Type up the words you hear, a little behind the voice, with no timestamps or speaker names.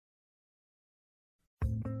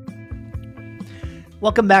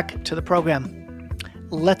Welcome back to the program.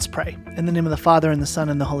 Let's pray. In the name of the Father, and the Son,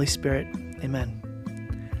 and the Holy Spirit.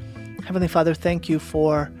 Amen. Heavenly Father, thank you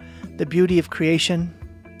for the beauty of creation.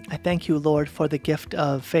 I thank you, Lord, for the gift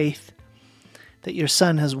of faith that your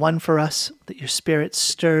Son has won for us, that your Spirit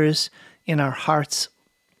stirs in our hearts.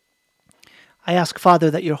 I ask, Father,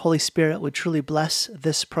 that your Holy Spirit would truly bless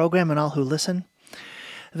this program and all who listen,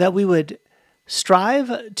 that we would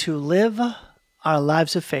strive to live our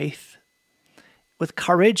lives of faith with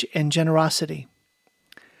courage and generosity.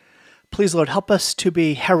 Please, Lord, help us to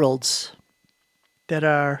be heralds that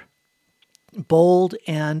are bold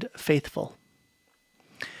and faithful.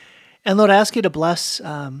 And Lord, I ask you to bless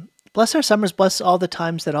our summers, bless all the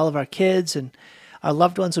times that all of our kids and our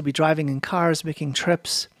loved ones will be driving in cars, making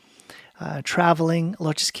trips, traveling.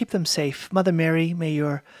 Lord, just keep them safe. Mother Mary, may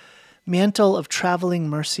your mantle of traveling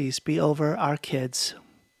mercies be over our kids.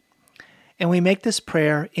 And we make this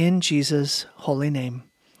prayer in Jesus' holy name.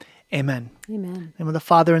 Amen. Amen. In the name of the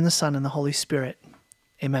Father, and the Son, and the Holy Spirit.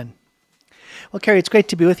 Amen. Well, Carrie, it's great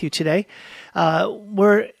to be with you today.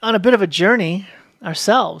 We're on a bit of a journey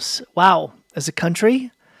ourselves. Wow, as a country.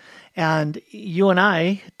 And you and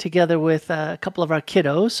I, together with a couple of our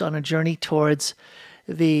kiddos, on a journey towards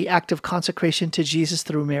the act of consecration to Jesus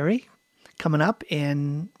through Mary, coming up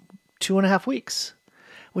in 2.5 weeks,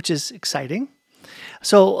 which is exciting.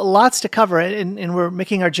 So lots to cover, and we're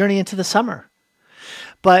making our journey into the summer.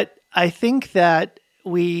 But I think that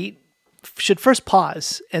we should first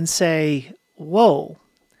pause and say, whoa,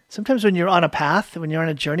 sometimes when you're on a path, when you're on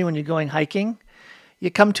a journey, when you're going hiking, you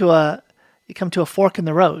come to a fork in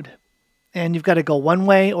the road, and you've got to go one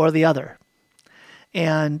way or the other.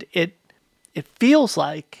 And it feels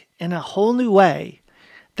like, in a whole new way,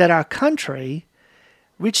 that our country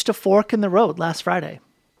reached a fork in the road last Friday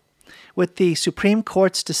with the Supreme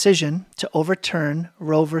Court's decision to overturn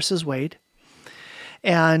Roe versus Wade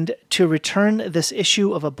and to return this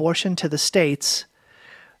issue of abortion to the states.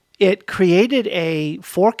 It created a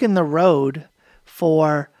fork in the road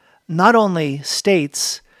for not only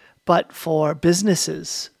states, but for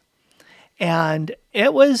businesses. And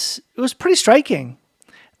it was pretty striking,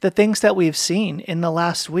 the things that we've seen in the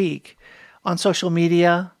last week on social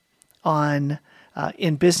media, on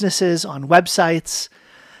in businesses, on websites.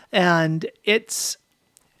 And it's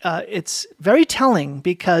very telling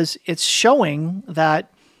because it's showing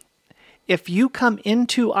that if you come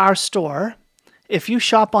into our store, if you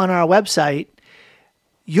shop on our website,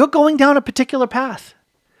 you're going down a particular path.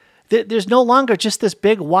 There's no longer just this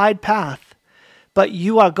big wide path, but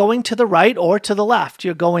you are going to the right or to the left.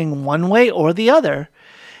 You're going one way or the other.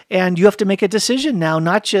 And you have to make a decision now,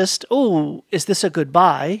 not just, oh, is this a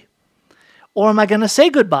goodbye? Or am I going to say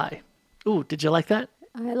goodbye? Ooh, did you like that?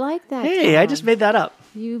 I like that. Hey, Tom. I just made that up.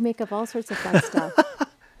 You make up all sorts of fun stuff.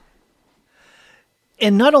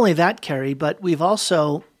 And not only that, Carrie, but we've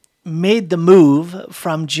also made the move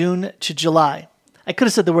from June to July. I could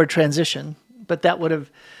have said the word transition, but that would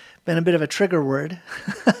have been a bit of a trigger word.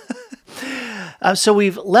 So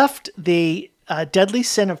we've left the deadly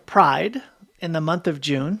sin of pride in the month of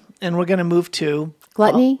June, and we're going to move to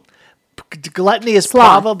Gluttony. Gluttony is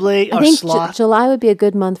Sloth. probably, I or think sloth. July would be a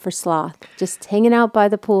good month for sloth. Just hanging out by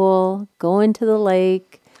the pool, going to the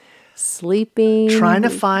lake, sleeping, Trying to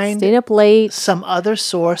find staying up late. some other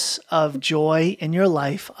source of joy in your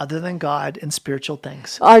life other than God and spiritual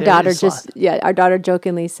things. Our There daughter is sloth. our daughter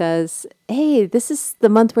jokingly says, "Hey, this is the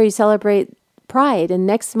month where you celebrate pride, and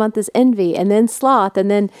next month is envy, and then sloth,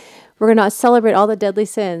 and then we're going to celebrate all the deadly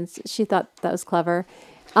sins." She thought that was clever.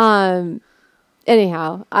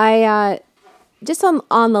 Anyhow, I just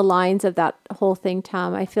on the lines of that whole thing,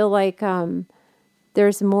 Tom, I feel like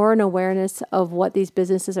there's more an awareness of what these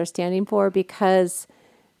businesses are standing for because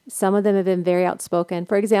some of them have been very outspoken.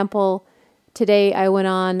 For example, today I went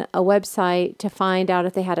on a website to find out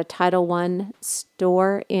if they had a Title I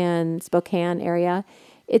store in Spokane area.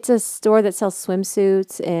 It's a store that sells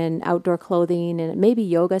swimsuits and outdoor clothing and maybe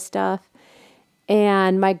yoga stuff.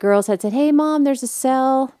 And my girls had said, "Hey, Mom, there's a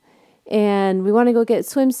sale. And we want to go get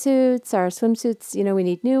swimsuits. Our swimsuits, we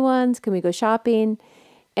need new ones. Can we go shopping?"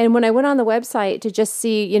 And when I went on the website to just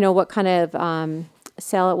see, what kind of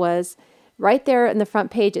sale it was, right there in the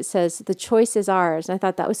front page, it says, "The choice is ours." And I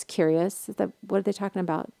thought that was curious. I thought, what are they talking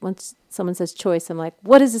about? Once someone says choice, I'm like,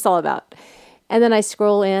 what is this all about? And then I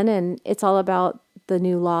scroll in, and it's all about the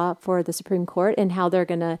new law for the Supreme Court and how they're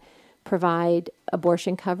going to provide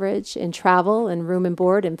abortion coverage and travel and room and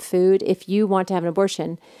board and food if you want to have an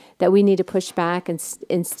abortion, that we need to push back and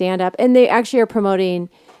stand up. And they actually are promoting,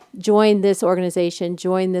 join this organization,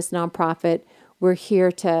 join this nonprofit. We're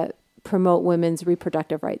here to promote women's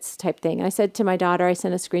reproductive rights type thing. And I said to my daughter, I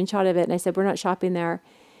sent a screenshot of it and I said, we're not shopping there.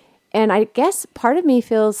 And I guess part of me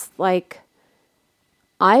feels like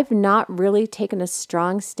I've not really taken a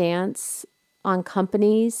strong stance on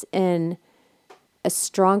companies in a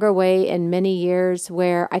stronger way in many years,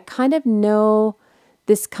 where I kind of know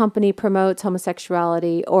this company promotes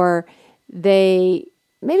homosexuality, or they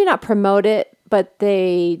maybe not promote it, but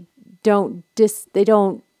they don't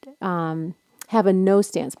have a no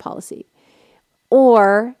stance policy.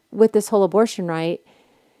 Or with this whole abortion right,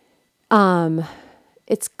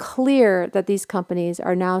 it's clear that these companies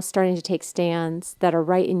are now starting to take stands that are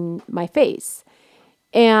right in my face.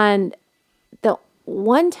 And the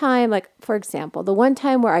one time, like, for example, the one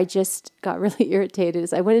time where I just got really irritated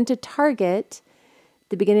is I went into Target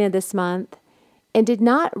the beginning of this month and did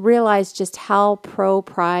not realize just how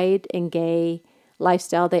pro-pride and gay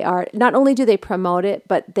lifestyle they are. Not only do they promote it,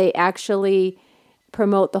 but they actually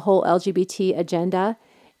promote the whole LGBT agenda.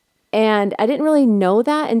 And I didn't really know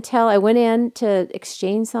that until I went in to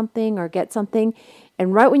exchange something or get something.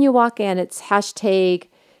 And right when you walk in, it's hashtag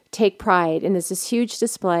Take Pride. And it's this huge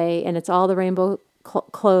display, and it's all the rainbow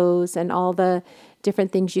clothes and all the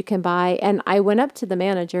different things you can buy. And I went up to the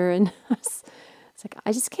manager and it's like,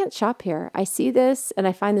 I just can't shop here. I see this and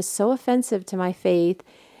I find this so offensive to my faith.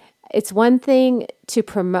 It's one thing to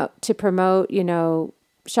promote,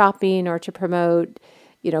 shopping, or to promote,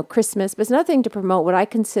 Christmas, but it's another thing to promote what I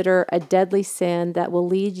consider a deadly sin that will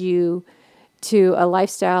lead you to a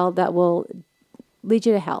lifestyle that will lead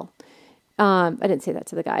you to hell. I didn't say that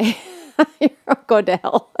to the guy. You're going to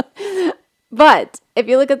hell. But if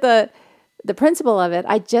you look at the principle of it,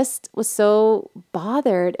 I just was so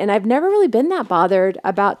bothered. And I've never really been that bothered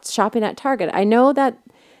about shopping at Target. I know that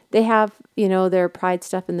they have, their pride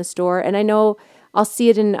stuff in the store. And I know I'll see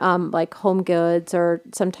it in like Home Goods, or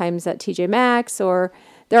sometimes at TJ Maxx, or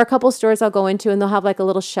there are a couple stores I'll go into and they'll have like a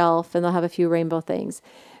little shelf and they'll have a few rainbow things.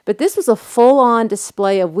 But this was a full-on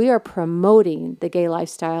display of, we are promoting the gay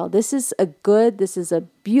lifestyle. This is a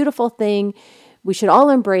beautiful thing. We should all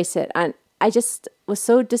embrace it. And I just was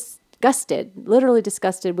so disgusted, literally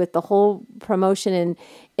disgusted with the whole promotion and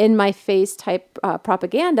in my face type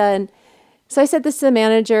propaganda. And so I said this to the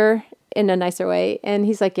manager in a nicer way. And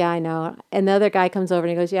he's like, yeah, I know. And the other guy comes over and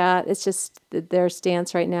he goes, yeah, it's just their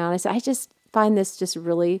stance right now. And I said, I just find this just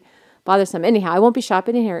really bothersome. Anyhow, I won't be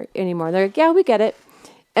shopping in here anymore. And they're like, yeah, we get it.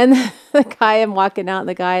 And the guy, I'm walking out, and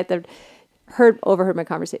the guy overheard my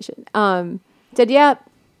conversation. Said, yeah,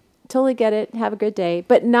 totally get it. Have a good day.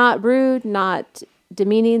 But not rude, not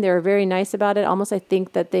demeaning. They were very nice about it. Almost, I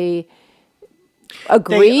think that they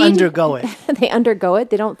agreed. They undergo it. They undergo it.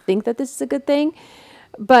 They don't think that this is a good thing.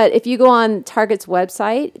 But if you go on Target's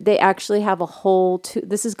website, they actually have a whole,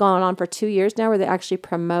 this has gone on for 2 years now, where they actually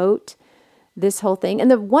promote this whole thing.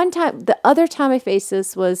 And the other time I faced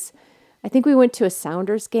this was, I think we went to a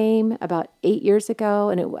Sounders game about 8 years ago,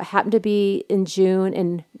 and it happened to be in June,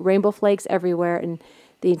 and rainbow flakes everywhere and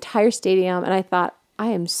the entire stadium. And I thought, I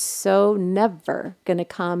am so never going to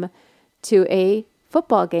come to a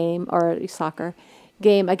football game or a soccer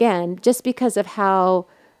game again, just because of how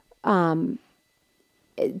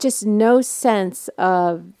just no sense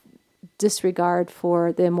of disregard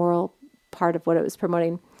for the immoral part of what it was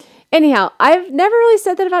promoting. Anyhow, I've never really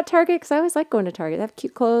said that about Target, because I always like going to Target. They have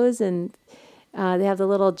cute clothes, and they have the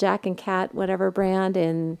little Jack and Cat whatever brand,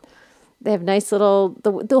 and they have nice little,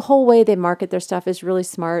 the whole way they market their stuff is really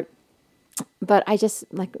smart. But I just,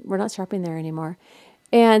 we're not shopping there anymore.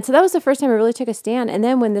 And so that was the first time I really took a stand. And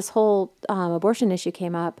then when this whole abortion issue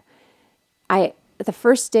came up, the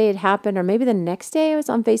first day it happened, or maybe the next day, I was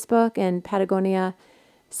on Facebook, and Patagonia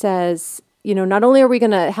says, not only are we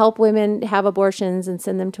going to help women have abortions and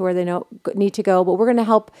send them to where they need to go, but we're going to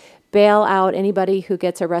help bail out anybody who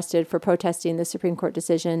gets arrested for protesting the Supreme Court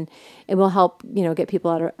decision, and we'll help, get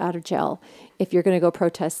people out of jail if you're going to go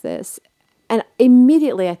protest this. And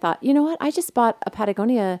immediately I thought, you know what? I just bought a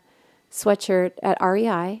Patagonia sweatshirt at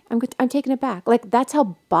REI. I'm taking it back. That's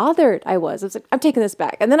how bothered I was. I was like, I'm taking this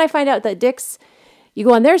back. And then I find out that Dick's, you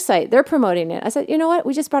go on their site, they're promoting it. I said, you know what?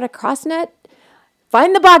 We just bought a CrossNet.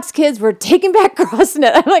 Find the box, kids. We're taking back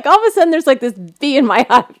CrossNet. I'm like, all of a sudden there's this bee in my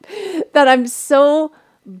eye that I'm so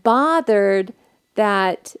bothered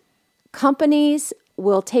that companies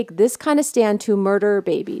will take this kind of stand to murder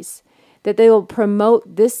babies, that they will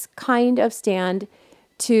promote this kind of stand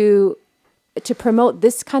to promote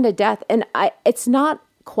this kind of death. And it's not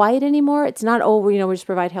quiet anymore. It's not, we just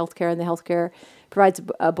provide healthcare, and the healthcare provides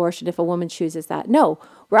abortion if a woman chooses that. No,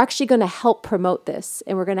 we're actually going to help promote this,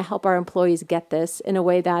 and we're going to help our employees get this in a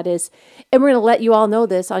way that is, and we're going to let you all know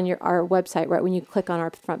this on our website right when you click on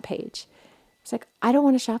our front page. It's like, I don't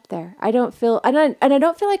want to shop there. I don't feel, and I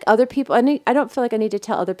don't feel like other people, I don't feel like I need to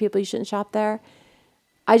tell other people you shouldn't shop there.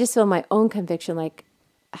 I just feel my own conviction, like,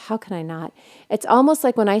 how can I not? It's almost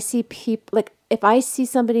like when I see people, like if I see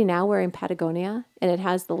somebody now wearing Patagonia and it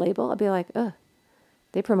has the label, I'll be like, ugh,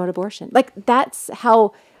 they promote abortion. Like that's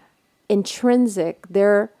how intrinsic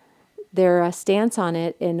their stance on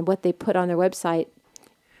it and what they put on their website.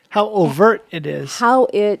 How overt it is. How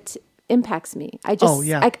it impacts me.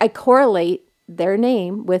 I correlate their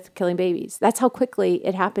name with killing babies. That's how quickly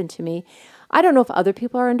it happened to me. I don't know if other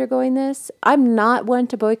people are undergoing this. I'm not one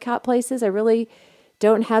to boycott places. I really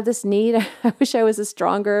don't have this need. I wish I was a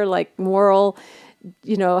stronger, like moral,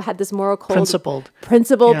 had this moral code.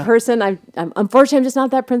 Principled person. I'm unfortunately, I'm just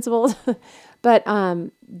not that principled. But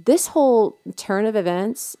this whole turn of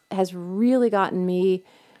events has really gotten me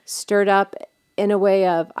stirred up in a way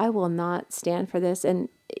of, I will not stand for this. And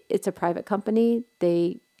it's a private company.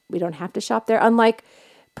 We don't have to shop there. Unlike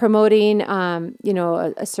promoting,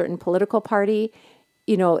 a certain political party,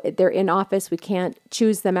 they're in office. We can't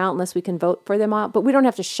choose them out unless we can vote for them out, but we don't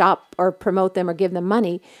have to shop or promote them or give them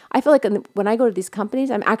money. I feel like when I go to these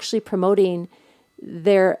companies, I'm actually promoting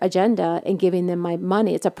their agenda and giving them my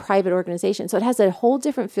money. It's a private organization. So it has a whole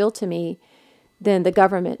different feel to me than the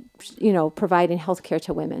government, providing healthcare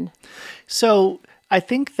to women. So I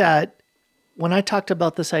think that when I talked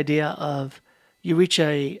about this idea of you reach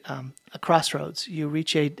a crossroads, you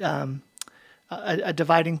reach a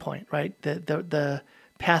dividing point, right? The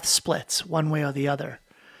path splits one way or the other.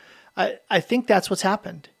 I think that's what's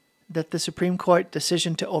happened, that the Supreme Court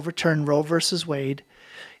decision to overturn Roe versus Wade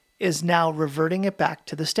is now reverting it back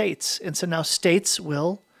to the states. And so now states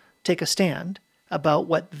will take a stand about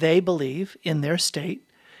what they believe in their state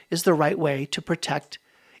is the right way to protect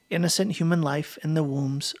innocent human life in the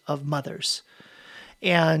wombs of mothers.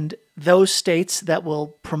 And those states that will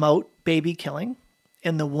promote baby killing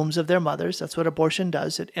in the wombs of their mothers, that's what abortion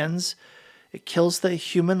does. It kills the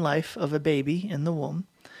human life of a baby in the womb.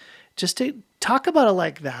 Just to talk about it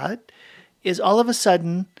like that is all of a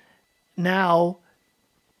sudden now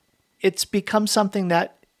it's become something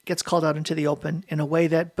that gets called out into the open in a way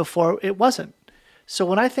that before it wasn't. So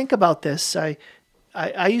when I think about this, I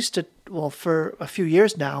used to, for a few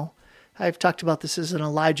years now, I've talked about this as an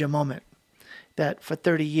Elijah moment, that for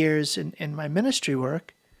 30 years in my ministry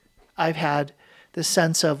work, I've had this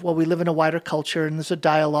sense of, we live in a wider culture and there's a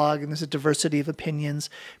dialogue and there's a diversity of opinions,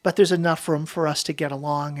 but there's enough room for us to get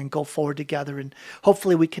along and go forward together. And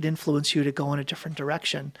hopefully we could influence you to go in a different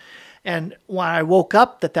direction. And when I woke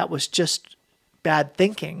up that was just bad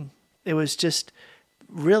thinking, it was just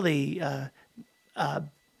really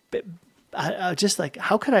just like,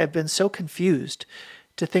 how could I have been so confused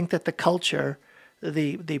to think that the culture,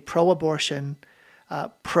 the pro-abortion,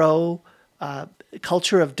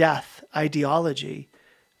 culture of death ideology,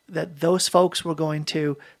 that those folks were going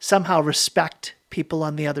to somehow respect people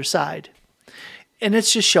on the other side. And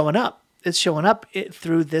it's just showing up. It's showing up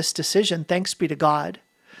through this decision, thanks be to God.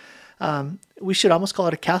 We should almost call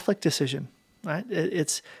it a Catholic decision, right?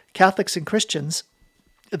 It's Catholics and Christians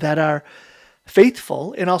that are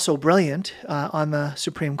faithful and also brilliant on the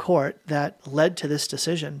Supreme Court that led to this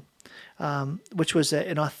decision, which was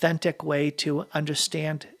an authentic way to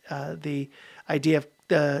understand the idea of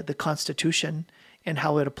the Constitution and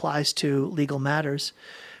how it applies to legal matters.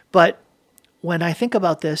 But when I think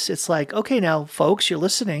about this, it's like, okay, now, folks, you're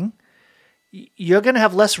listening. You're going to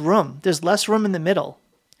have less room. There's less room in the middle.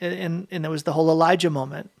 And there was the whole Elijah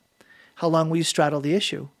moment. How long will you straddle the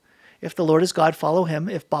issue? If the Lord is God, follow him.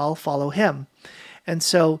 If Baal, follow him. And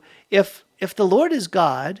so if the Lord is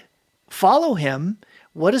God, follow him,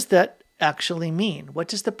 what does that actually mean? What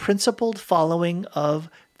does the principled following of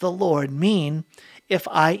the Lord mean if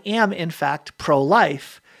I am, in fact,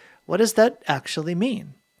 pro-life? What does that actually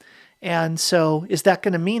mean? And so is that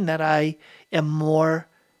going to mean that I am more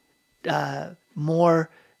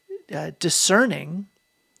discerning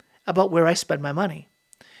about where I spend my money?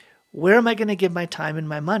 Where am I going to give my time and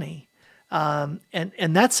my money? And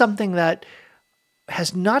that's something that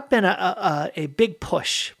has not been a big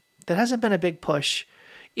push. That hasn't been a big push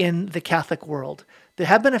in the Catholic world. There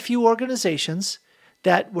have been a few organizations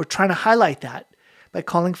that were trying to highlight that by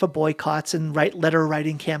calling for boycotts and letter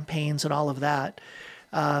writing campaigns and all of that.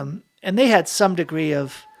 And they had some degree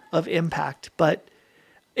of impact, but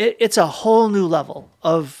it's a whole new level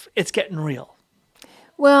of it's getting real.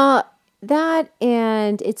 Well, that,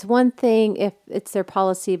 and it's one thing if it's their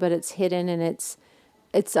policy, but it's hidden and it's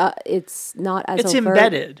not as it's overt.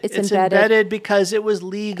 Embedded. It's embedded because it was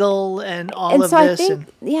legal and all of so this. I think,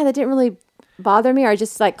 that didn't really bother me. Or I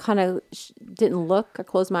just kind of didn't look or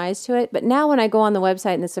close my eyes to it. But now when I go on the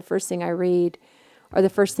website and it's the first thing I read or the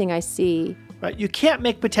first thing I see, Right. You can't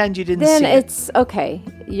make pretend you didn't then see it. it's okay.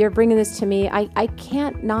 You're bringing this to me. I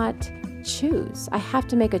can't not choose. I have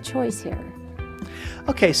to make a choice here.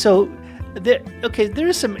 Okay, so there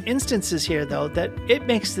are some instances here though that it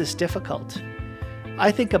makes this difficult.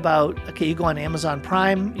 I think about, okay, you go on Amazon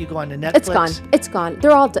Prime, you go on to Netflix. It's gone.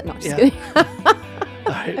 They're all done. No, just kidding. All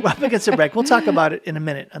right, well, up against a break. We'll talk about it in a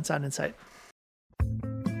minute on Sound Insight.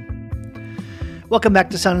 Welcome back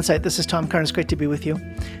to Sound Insight. This is Tom Carnes. It's great to be with you.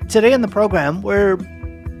 Today on the program, we're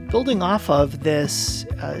building off of this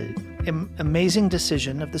amazing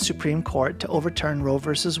decision of the Supreme Court to overturn Roe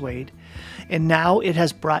versus Wade. And now it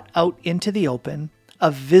has brought out into the open a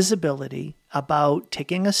visibility about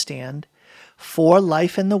taking a stand for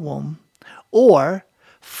life in the womb or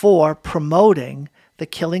for promoting the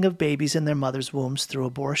killing of babies in their mother's wombs through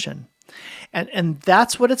abortion. And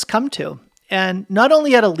that's what it's come to. And not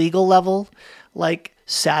only at a legal level, like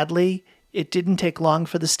sadly, it didn't take long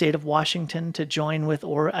for the state of Washington to join with,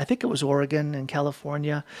 or I think it was Oregon and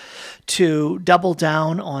California, to double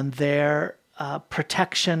down on their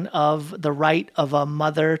protection of the right of a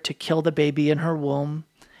mother to kill the baby in her womb,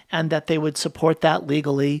 and that they would support that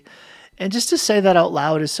legally. And just to say that out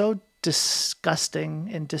loud is so disgusting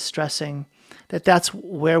and distressing that that's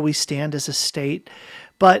where we stand as a state.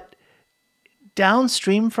 But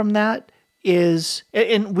downstream from that is,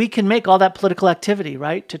 and we can make all that political activity,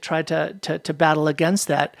 right, to try to battle against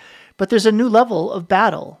that. But there's a new level of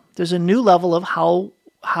battle. There's a new level of how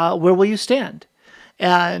where will you stand?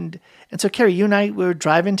 And so, Carrie, you and I were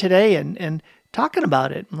driving today and talking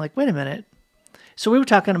about it. I'm like, wait a minute. So we were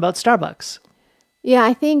talking about Starbucks. Yeah,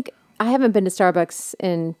 I think I haven't been to Starbucks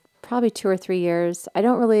in probably 2 or 3 years. I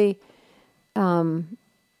don't really, I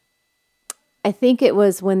think it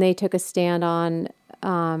was when they took a stand on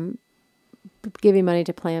giving money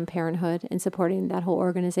to Planned Parenthood and supporting that whole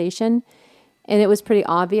organization. And it was pretty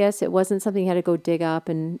obvious. It wasn't something you had to go dig up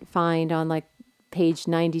and find on like page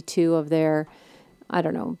 92 of their, I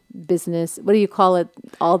don't know, business. What do you call it?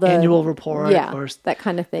 All the annual report. Yeah, or that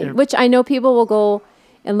kind of thing. Which I know people will go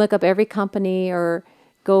and look up every company or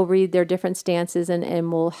go read their different stances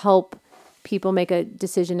and will help people make a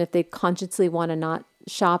decision if they consciously want to not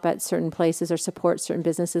shop at certain places or support certain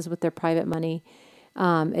businesses with their private money.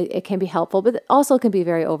 It can be helpful, but it also can be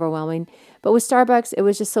very overwhelming. But with Starbucks, it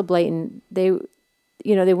was just so blatant. They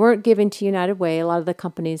weren't giving to United Way. A lot of the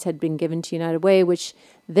companies had been given to United Way, which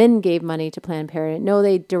then gave money to Planned Parenthood. No,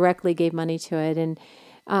 they directly gave money to it. And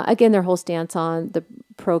again, their whole stance on the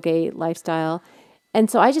pro-gay lifestyle. And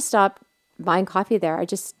so I just stopped buying coffee there. I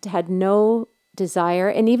just had no desire.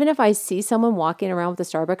 And even if I see someone walking around with a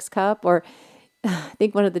Starbucks cup, or I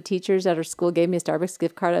think one of the teachers at our school gave me a Starbucks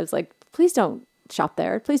gift card, I was like, please don't shop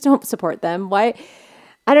there. Please don't support them. Why?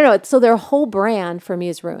 I don't know. So their whole brand for me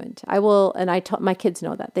is ruined. I will, and my kids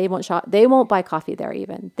know that. They won't shop. They won't buy coffee there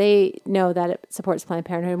even. They know that it supports Planned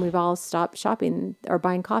Parenthood, and we've all stopped shopping or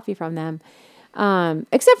buying coffee from them.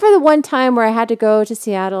 Except for the one time where I had to go to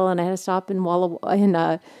Seattle and I had to stop in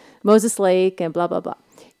Moses Lake and blah, blah, blah.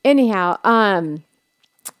 Anyhow,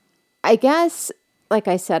 I guess, like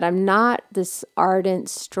I said, I'm not this ardent,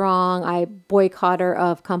 strong boycotter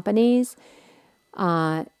of companies.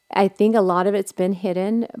 I think a lot of it's been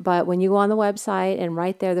hidden, but when you go on the website and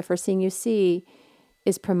right there, the first thing you see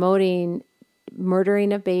is promoting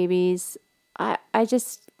murdering of babies. I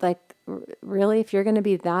just like, really, if you're going to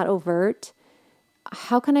be that overt,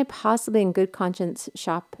 how can I possibly in good conscience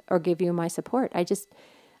shop or give you my support? I just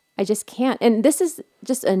can't. And this is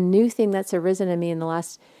just a new thing that's arisen in me in the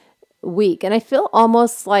last week. And I feel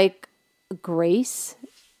almost like grace.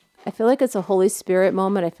 I feel like it's a Holy Spirit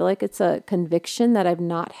moment. I feel like it's a conviction that I've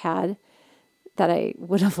not had, that I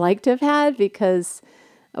would have liked to have had, because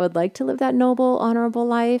I would like to live that noble, honorable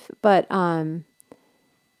life. But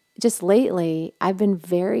just lately, I've been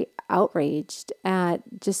very outraged at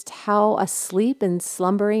just how asleep and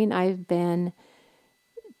slumbering I've been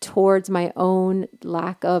towards my own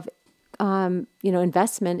lack of,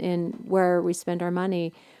 investment in where we spend our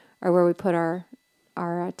money or where we put our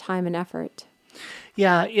time and effort.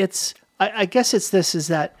 Yeah, I guess it's this, is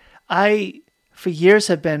that I, for years,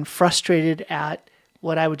 have been frustrated at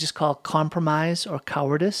what I would just call compromise or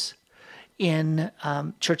cowardice in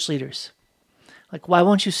church leaders. Like, why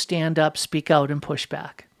won't you stand up, speak out, and push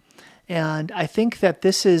back? And I think that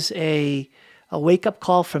this is a wake-up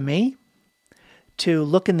call for me to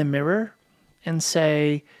look in the mirror and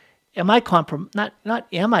say, am I not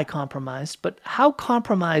am I compromised, but how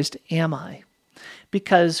compromised am I?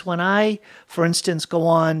 Because when I, for instance, go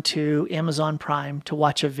on to Amazon Prime to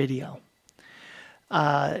watch a video,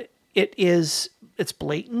 it's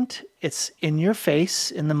blatant. It's in your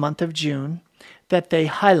face in the month of June that they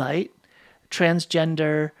highlight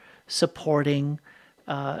transgender supporting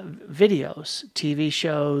videos, TV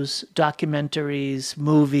shows, documentaries,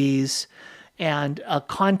 movies, and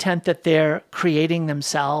content that they're creating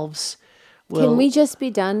themselves. Can we just be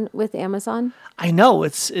done with Amazon? I know and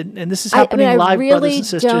this is happening live, really brothers and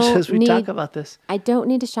sisters, as we talk about this. I don't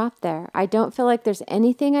need to shop there. I don't feel like there's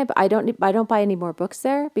anything. I don't buy any more books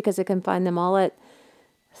there because I can find them all at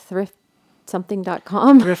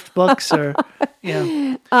thriftsomething.com. Thrift books or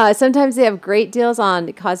sometimes they have great deals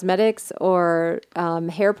on cosmetics or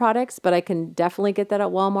hair products, but I can definitely get that at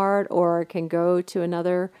Walmart, or I can go to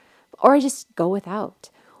another, or I just go without.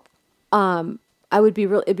 It'd be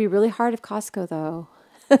really hard if Costco though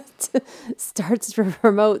starts to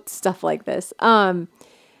promote stuff like this. I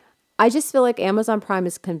just feel like Amazon Prime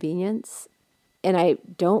is convenience, and I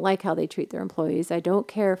don't like how they treat their employees. I don't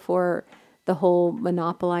care for the whole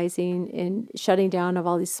monopolizing and shutting down of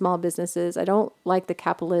all these small businesses. I don't like the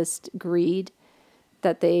capitalist greed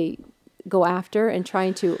that they go after and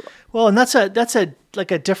trying to. Well, and that's a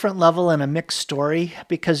different level and a mixed story,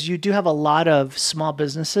 because you do have a lot of small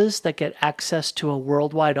businesses that get access to a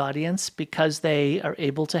worldwide audience because they are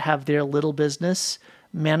able to have their little business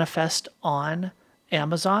manifest on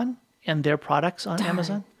Amazon and their products on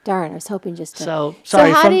Amazon. Darn, I was hoping just to. So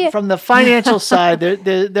sorry, from the financial side,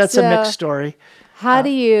 that's a mixed story. How do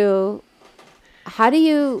you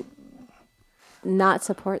not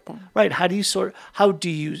support them? Right. Are you saying how do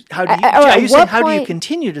you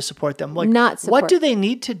continue to support them? Like, not support. What do they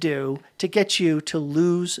need to do to get you to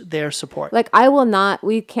lose their support? Like,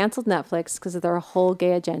 we canceled Netflix because of their whole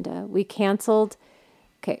gay agenda. We canceled.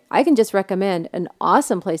 Okay, I can just recommend an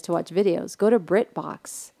awesome place to watch videos. Go to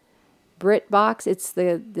BritBox. BritBox, it's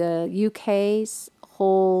the UK's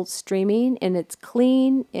whole streaming, and it's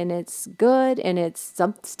clean and it's good and it's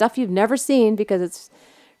some stuff you've never seen because it's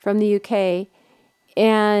from the UK,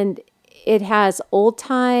 and it has old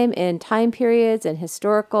time and time periods and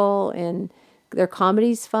historical, and their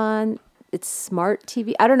comedy's fun. It's smart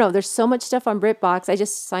TV. I don't know. There's so much stuff on BritBox. I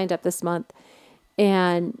just signed up this month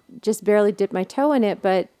and just barely dipped my toe in it,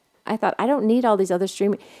 but I thought, I don't need all these other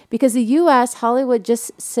streaming, because the U.S., Hollywood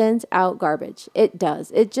just sends out garbage. It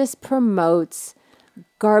does. It just promotes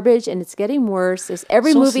garbage, and it's getting worse.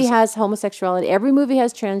 Every movie has homosexuality. Every movie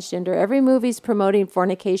has transgender. Every movie's promoting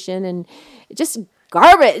fornication, and just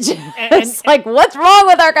garbage. It's like, what's wrong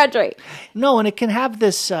with our country? No, and it can have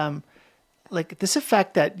this this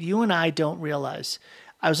effect that you and I don't realize.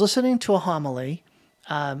 I was listening to a homily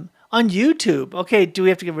on YouTube. Okay, do we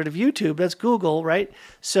have to get rid of YouTube? That's Google, right?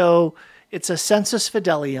 So it's a sensus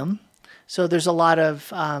fidelium. So there's a lot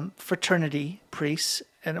of fraternity priests,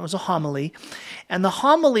 and it was a homily. And the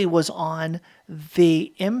homily was on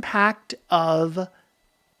the impact of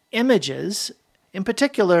images, in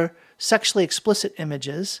particular, sexually explicit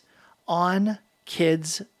images, on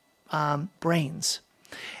kids' brains.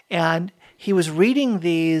 And he was reading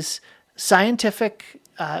these scientific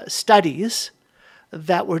studies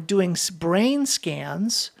that were doing brain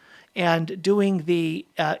scans and doing the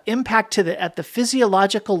impact at the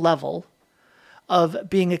physiological level of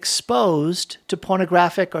being exposed to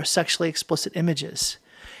pornographic or sexually explicit images.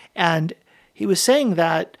 And he was saying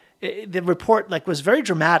that the report was very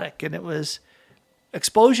dramatic, and it was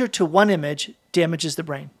exposure to one image damages the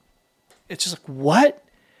brain. It's just like, what?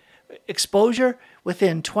 Exposure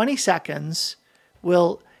within 20 seconds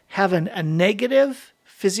will have a negative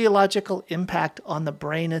physiological impact on the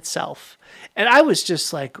brain itself. And I was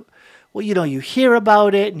just like, well, you hear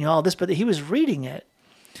about it and all this, but he was reading it.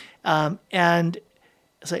 And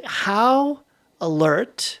it's like, how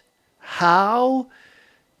alert, how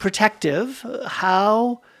protective,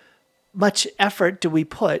 how much effort do we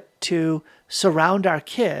put to surround our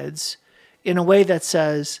kids in a way that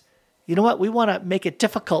says, you know what, we want to make it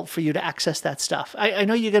difficult for you to access that stuff. I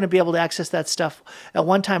know you're going to be able to access that stuff at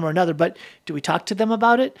one time or another, but do we talk to them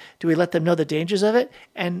about it? Do we let them know the dangers of it?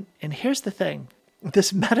 And here's the thing.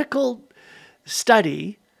 This medical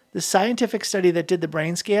study, the scientific study that did the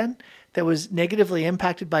brain scan that was negatively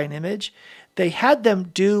impacted by an image, they had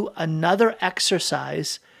them do another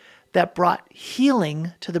exercise that brought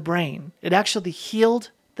healing to the brain. It actually healed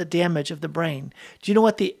the damage of the brain. Do you know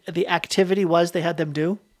what the activity was they had them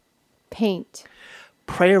do? Paint.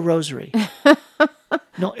 Pray a rosary.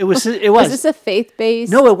 No, it was. Was this a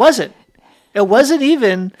faith-based? No, it wasn't. It wasn't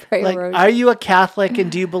even Pray like, are you a Catholic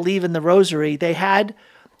and do you believe in the rosary? They had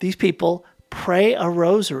these people pray a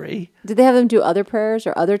rosary. Did they have them do other prayers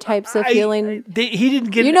or other types of healing? He didn't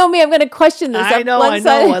get. You know me, I'm going to question this. I know.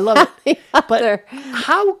 I love it. But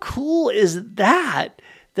how cool is that?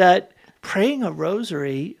 that praying a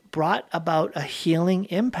rosary brought about a healing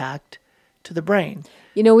impact to the brain.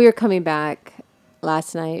 We were coming back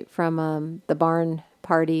last night from the barn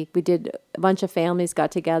party. We did a bunch of families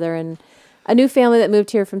got together, and a new family that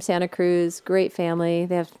moved here from Santa Cruz. Great family.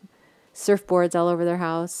 They have surfboards all over their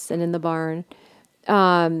house and in the barn.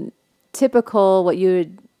 Typical what you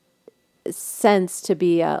would sense to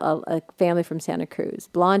be a family from Santa Cruz.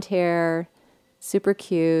 Blonde hair, super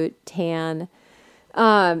cute, tan.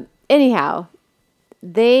 Anyhow,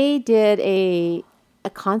 they did a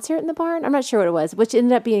concert in the barn. I'm not sure what it was, which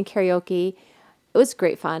ended up being karaoke. It was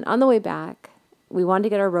great fun. On the way back, we wanted to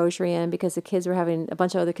get our rosary in because the kids were having, a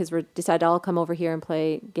bunch of other kids decided to all come over here and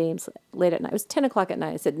play games late at night. It was 10 o'clock at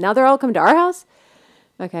night. I said, now they're all coming to our house?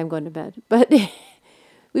 Okay, I'm going to bed. But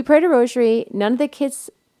we prayed a rosary. None of the kids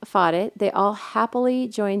fought it. They all happily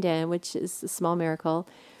joined in, which is a small miracle.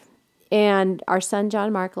 And our son,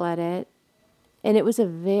 John Mark, led it. And it was a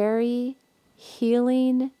very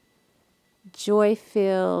healing,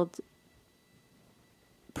 joy-filled,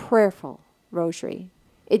 prayerful rosary.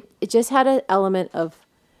 It just had an element of,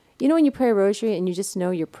 when you pray a rosary and you just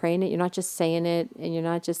know you're praying it, you're not just saying it, and you're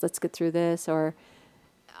not just, let's get through this, or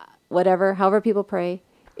whatever, however people pray.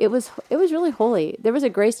 It was really holy. There was a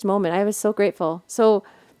grace moment. I was so grateful. So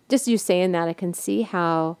just you saying that, I can see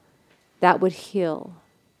how that would heal.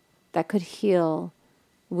 That could heal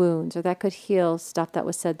wounds, or that could heal stuff that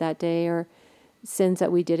was said that day, or sins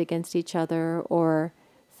that we did against each other, or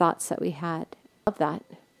thoughts that we had. Love that.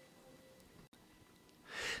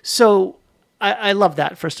 So I love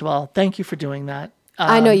that, first of all. Thank you for doing that.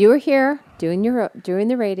 I know you were here doing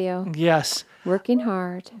the radio. Yes. Working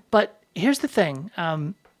hard. But here's the thing.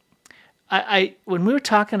 I when we were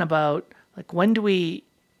talking about, like, when do we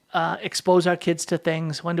expose our kids to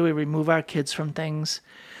things? When do we remove our kids from things?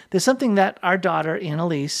 There's something that our daughter,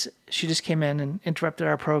 Annalise, she just came in and interrupted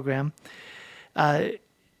our program,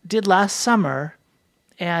 did last summer,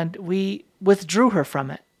 and we withdrew her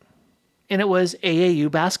from it. And it was AAU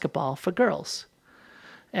basketball for girls.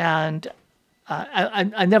 And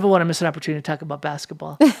I never want to miss an opportunity to talk about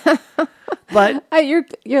basketball. But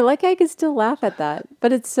you're like, I can still laugh at that,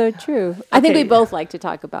 but it's so true. I think we both like to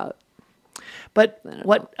talk about. But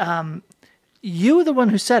what you were the one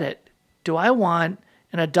who said it. Do I want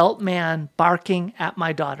an adult man barking at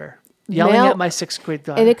my daughter, yelling at my 6th grade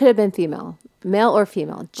daughter? And it could have been female, male or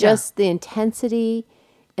female. Just the intensity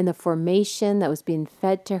and the formation that was being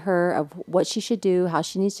fed to her of what she should do, how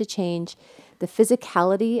she needs to change, the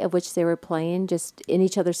physicality of which they were playing, just in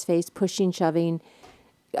each other's face, pushing, shoving,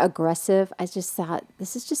 aggressive. I just thought,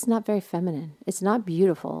 this is just not very feminine. It's not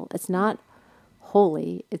beautiful. It's not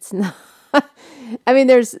holy. It's not. I mean,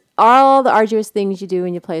 there's all the arduous things you do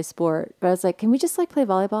when you play a sport. But I was like, can we just play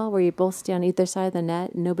volleyball where you both stay on either side of the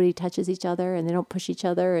net and nobody touches each other and they don't push each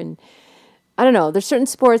other? And I don't know. There's certain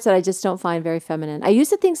sports that I just don't find very feminine. I used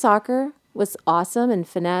to think soccer was awesome and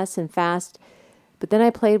finesse and fast. But then I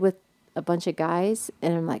played with a bunch of guys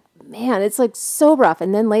and I'm like, man, it's so rough.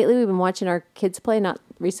 And then lately we've been watching our kids play, not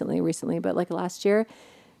recently, but last year,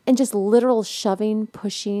 and just literal shoving,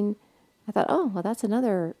 pushing. I thought, oh, well, that's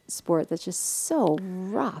another sport that's just so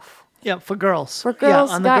rough. Yeah, for girls. For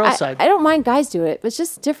girls, yeah, on the girls' side. I don't mind guys do it, but it's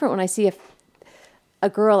just different when I see a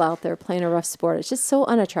girl out there playing a rough sport. It's just so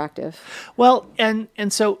unattractive. Well, and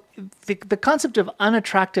so the concept of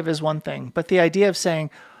unattractive is one thing, but the idea of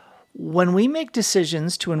saying, when we make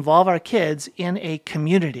decisions to involve our kids in a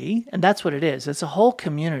community, and that's what it is, it's a whole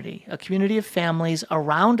community, a community of families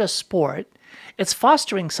around a sport, it's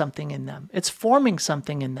fostering something in them. It's forming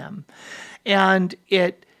something in them. And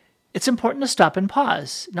it's important to stop and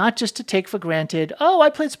pause, not just to take for granted, oh, I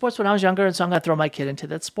played sports when I was younger, and so I'm going to throw my kid into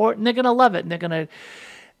that sport, and they're going to love it, and they're going to...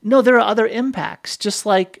 No, there are other impacts. Just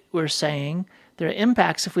like we're saying, there are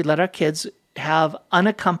impacts if we let our kids have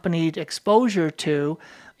unaccompanied exposure to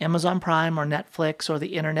Amazon Prime or Netflix or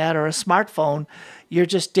the internet or a smartphone. You're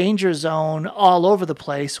just danger zone all over the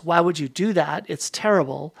place. Why would you do that? It's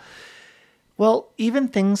terrible. Well, even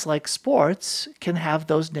things like sports can have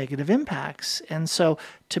those negative impacts. And so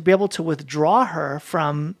to be able to withdraw her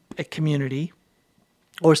from a community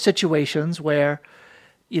or situations where,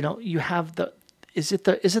 you have is it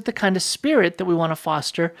the kind of spirit that we want to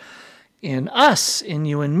foster in us, in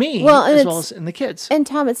you and me, as well as in the kids? And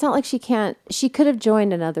Tom, it's not like she could have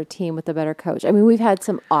joined another team with a better coach. I mean, we've had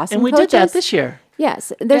some awesome coaches. And we did that this year.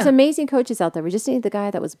 Yes, there's amazing coaches out there. We just need the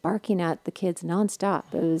guy that was barking at the kids nonstop.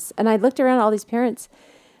 And I looked around at all these parents.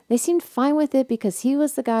 They seemed fine with it because he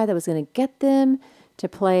was the guy that was going to get them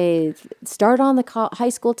to start on the high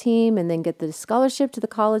school team and then get the scholarship to the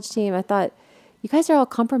college team. I thought, you guys are all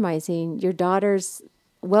compromising your daughter's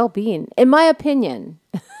well-being, in my opinion.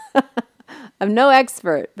 I'm no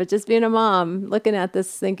expert, but just being a mom, looking at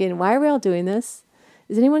this, thinking, why are we all doing this?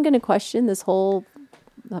 Is anyone going to question this whole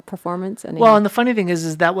performance? Anyhow. Well, and the funny thing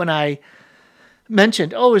is that when I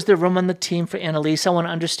mentioned, is there room on the team for Annalise? I want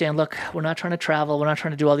to understand, look, we're not trying to travel. We're not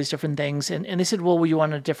trying to do all these different things. And they said, well, were you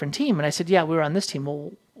on a different team? And I said, yeah, we were on this team.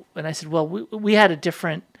 Well, and I said, well, we had a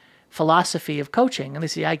different philosophy of coaching. And they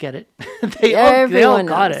said, yeah, I get it. they all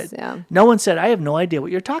got it. Yeah. No one said, I have no idea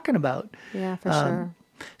what you're talking about. Yeah, for sure.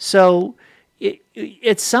 So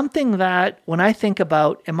it's something that when I think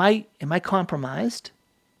about, am I compromised?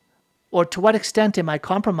 Or to what extent am I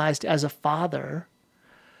compromised as a father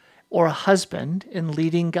or a husband in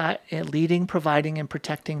leading, providing, and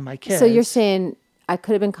protecting my kids? So you're saying I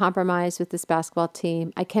could have been compromised with this basketball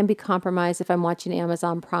team. I can be compromised if I'm watching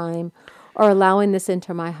Amazon Prime or allowing this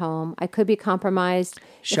into my home. I could be compromised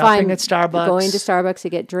shopping if I'm at Starbucks, going to Starbucks to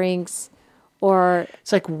get drinks, or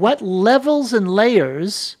it's like what levels and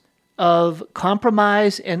layers of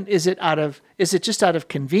compromise, and is it just out of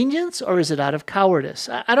convenience or is it out of cowardice?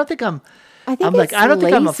 I don't think I'm. I think I don't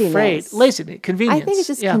think I'm afraid. Laziness, convenience. I think it's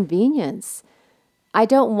just convenience. I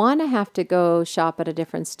don't want to have to go shop at a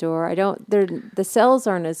different store. The sales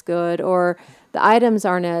aren't as good, or the items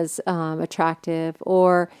aren't as attractive,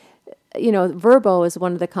 or Vrbo is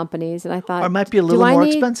one of the companies, and I thought, or it might be a little more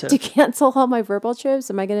expensive. To cancel all my Vrbo trips?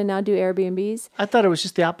 Am I going to now do Airbnbs? I thought it was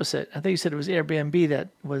just the opposite. I think you said it was Airbnb that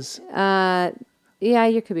was. Yeah,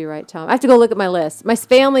 you could be right, Tom. I have to go look at my list. My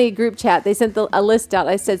family group chat, they sent a list out.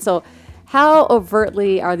 I said, so how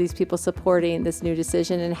overtly are these people supporting this new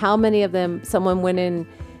decision, and how many of them someone went in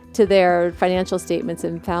to their financial statements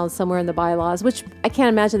and found somewhere in the bylaws, which I can't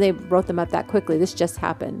imagine they wrote them up that quickly. This just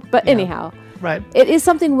happened. But anyhow. Right. It is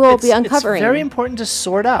something we'll be uncovering. It's very important to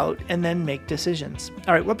sort out and then make decisions.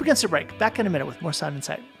 All right, we're up against a break. Back in a minute with more Sound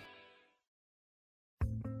Insight.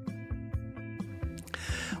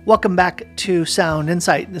 Welcome back to Sound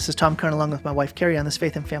Insight. This is Tom Kern along with my wife, Carrie, on this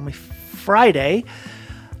Faith and Family Friday.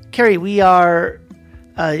 Carrie, we are,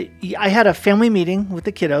 I had a family meeting with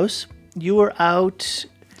the kiddos. You were out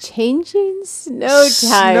changing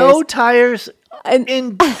snow tires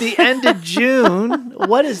in the end of June.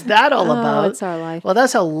 What is that all about? It's our life. Well,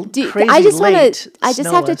 that's how crazy I just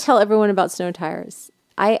have to was. tell everyone about snow tires.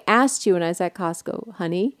 I asked you when I was at Costco,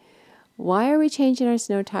 honey, why are we changing our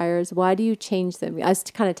snow tires? Why do you change them? I was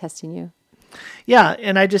kind of testing you. Yeah,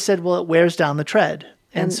 and I just said, well, it wears down the tread.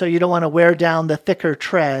 And so you don't want to wear down the thicker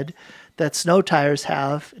tread that snow tires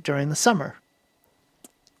have during the summer.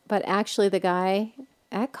 But actually, the guy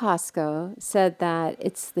at Costco said that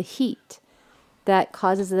it's the heat that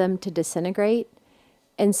causes them to disintegrate.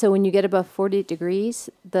 And so when you get above 40 degrees,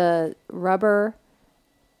 the rubber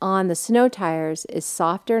on the snow tires is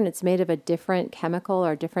softer, and it's made of a different chemical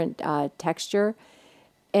or different texture.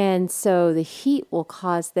 And so the heat will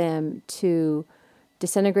cause them to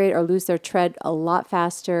disintegrate or lose their tread a lot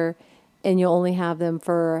faster, and you'll only have them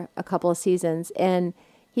for a couple of seasons. And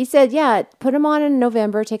he said, yeah, put them on in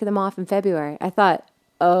November, take them off in February. I thought,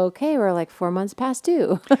 okay, we're like 4 months past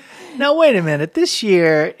due. Now, wait a minute. This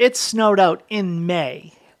year, it snowed out in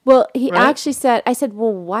May. Well, he actually said, I said,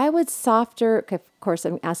 well, why would of course,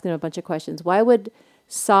 I'm asking him a bunch of questions. Why would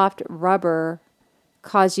soft rubber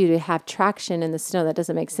cause you to have traction in the snow? That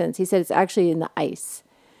doesn't make sense. He said it's actually in the ice,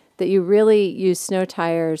 that you really use snow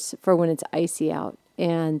tires for when it's icy out.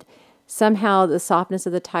 And somehow the softness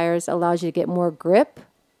of the tires allows you to get more grip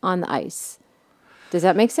on the ice. Does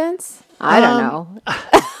that make sense? I don't know.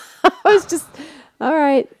 I was just, all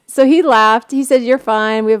right. So he laughed. He said, you're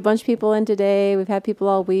fine. We have a bunch of people in today. We've had people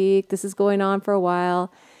all week. This is going on for a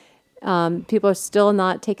while. People are still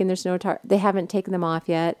not taking their snow tire. They haven't taken them off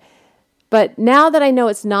yet. But now that I know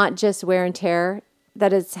it's not just wear and tear,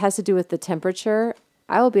 that it has to do with the temperature,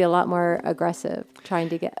 I will be a lot more aggressive, trying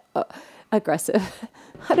to get aggressive.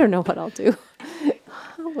 I don't know what I'll do.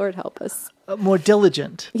 Oh, Lord help us. More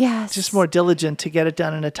diligent. Yes. Just more diligent to get it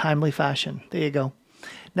done in a timely fashion. There you go.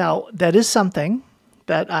 Now, that is something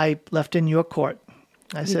that I left in your court.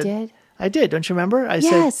 You did? I did. Don't you remember?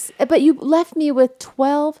 Yes, but you left me with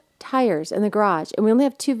 12 tires in the garage, and we only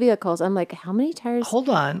have 2 vehicles. I'm like, how many tires? Hold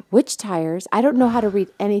on. Which tires? I don't know how to read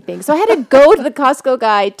anything. So I had to go to the Costco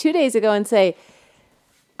guy 2 days ago and say,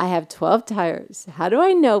 I have 12 tires. How do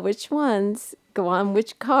I know which ones go on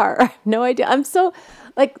which car? I have no idea. I'm so,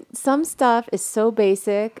 some stuff is so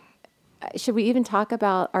basic. Should we even talk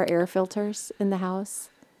about our air filters in the house?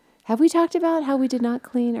 Have we talked about how we did not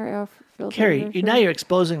clean our air filters? Carrie, now you're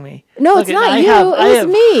exposing me. No, it's not you. It was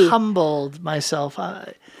me. Humbled myself.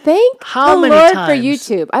 Thank How the many Lord times? for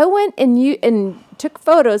YouTube. I went and took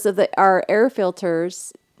photos of our air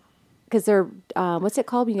filters because they're what's it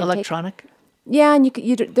called? When you Electronic? Yeah, and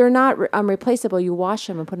they're not replaceable. You wash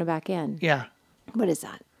them and put them back in. Yeah. What is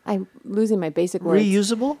that? I'm losing my basic words.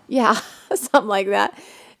 Reusable? Yeah, something like that.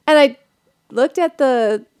 And I looked at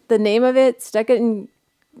the name of it, stuck it in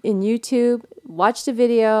YouTube, watched a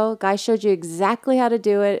video. Guy showed you exactly how to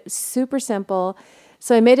do it. Super simple.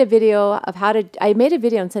 So I made a video I made a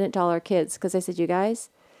video and sent it to all our kids because I said, you guys,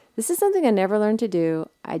 this is something I never learned to do.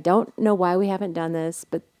 I don't know why we haven't done this,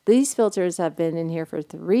 but these filters have been in here for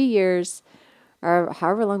 3 years or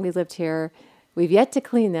however long we've lived here. We've yet to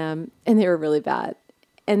clean them, and they were really bad.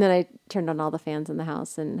 And then I turned on all the fans in the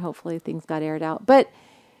house, and hopefully things got aired out. But,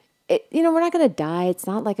 we're not going to die. It's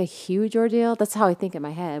not like a huge ordeal. That's how I think in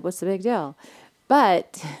my head. What's the big deal?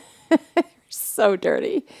 But so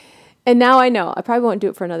dirty. And now I know. I probably won't do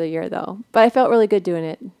it for another year, though. But I felt really good doing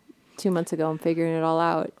it 2 months ago and figuring it all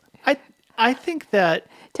out. I think that...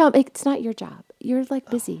 Tell him, it's not your job. You're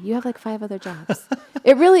busy. You have 5 other jobs.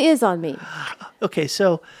 It really is on me. Okay,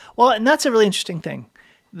 so, and that's a really interesting thing,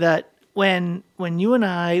 that when you and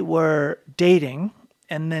I were dating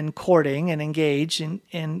and then courting and engaged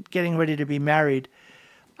and getting ready to be married,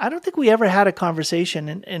 I don't think we ever had a conversation,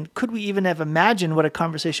 and could we even have imagined what a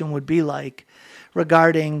conversation would be like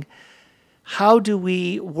regarding how do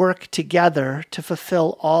we work together to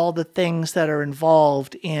fulfill all the things that are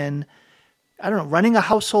involved in, running a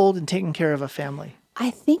household and taking care of a family. I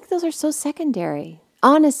think those are so secondary.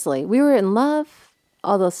 Honestly, we were in love.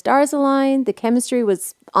 All those stars aligned. The chemistry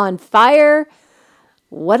was on fire.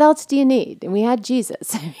 What else do you need? And we had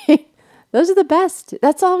Jesus. Those are the best.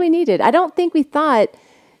 That's all we needed. I don't think we thought,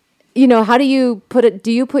 how do you put it?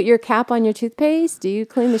 Do you put your cap on your toothpaste? Do you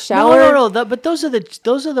clean the shower? No. But those are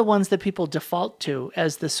the ones that people default to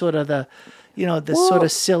as the sort of sort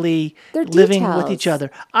of silly living with each other.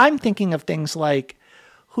 I'm thinking of things like,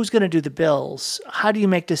 who's going to do the bills? How do you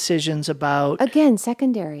make decisions about... Again,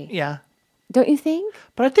 secondary. Yeah. Don't you think?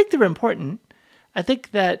 But I think they're important. I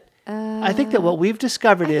think that what we've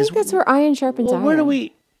discovered is... I think that's where iron sharpens iron. Where do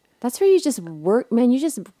we... That's where you just work, man. You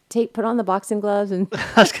just put on the boxing gloves and...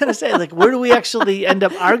 I was going to say, where do we actually end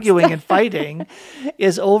up arguing and fighting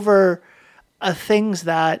is over things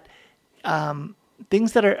that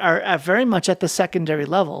are very much at the secondary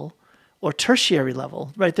level or tertiary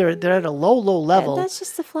level, right? They're at a low level. That's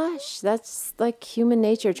just the flesh. That's like human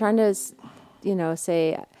nature trying to,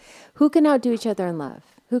 say, who can outdo each other in love?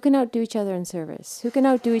 Who can outdo each other in service? Who can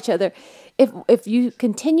outdo each other? If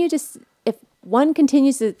one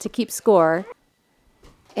continues to keep score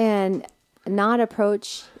and not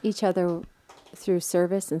approach each other through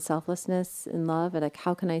service and selflessness and love, and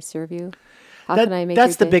how can I serve you? How can I make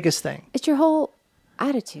that's the biggest thing. It's your whole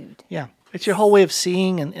attitude. Yeah. It's your whole way of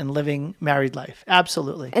seeing and living married life.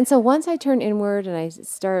 Absolutely. And so once I turn inward and I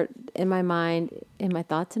start in my mind, in my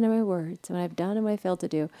thoughts and in my words, what I've done and what I failed to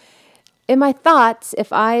do, in my thoughts,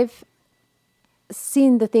 if I've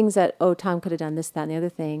seen the things that, Tom could have done this, that, and the other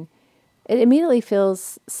thing, it immediately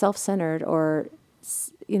feels self-centered or,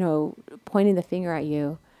 pointing the finger at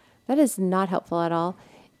you. That is not helpful at all.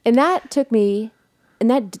 And that took me... And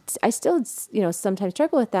that I still, sometimes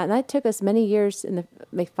struggle with that. And that took us many years,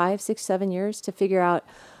 5, 6, 7 years to figure out,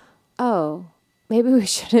 maybe we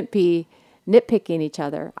shouldn't be nitpicking each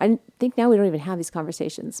other. I think now we don't even have these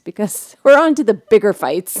conversations because we're on to the bigger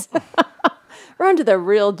fights. We're on to the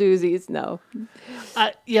real doozies. No.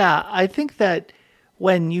 I think that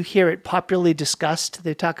when you hear it popularly discussed,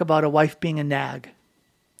 they talk about a wife being a nag.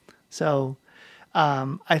 So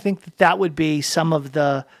I think that would be some of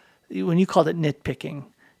the... when you called it nitpicking.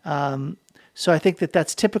 So I think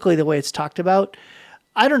that's typically the way it's talked about.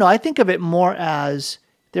 I don't know. I think of it more as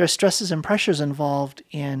there are stresses and pressures involved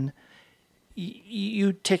in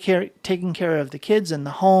you taking care of the kids and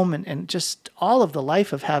the home and just all of the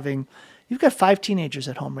life of having... You've got 5 teenagers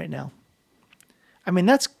at home right now. I mean,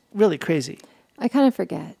 that's really crazy. I kind of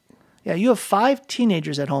forget. Yeah, you have 5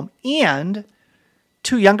 teenagers at home and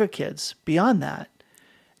 2 younger kids beyond that.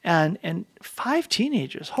 And 5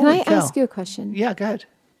 teenagers. Holy cow. Can I ask you a question? Yeah, go ahead.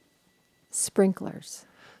 Sprinklers.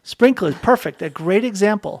 Sprinklers, perfect. A great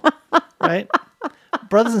example, right?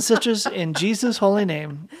 Brothers and sisters, in Jesus' holy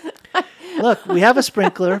name. Look, we have a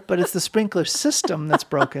sprinkler, but it's the sprinkler system that's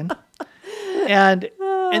broken. And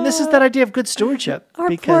this is that idea of good stewardship. Our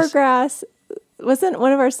poor grass. Wasn't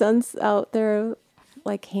one of our sons out there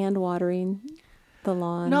hand watering the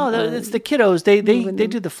lawn? No, it's the kiddos. They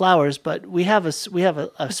do the flowers, but we have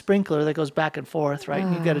a sprinkler that goes back and forth, right?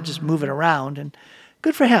 And you got to just move it around, and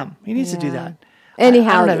good for him. He needs to do that.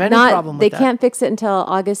 Anyhow, I don't have any problem with they that. can't fix it until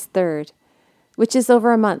August 3rd, which is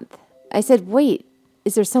over a month. I said, wait,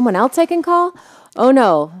 is there someone else I can call? Oh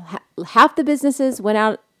no, half the businesses went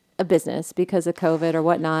out a business because of COVID or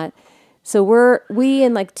whatnot. So we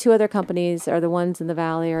and like 2 other companies are the ones in the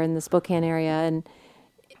Valley or in the Spokane area, and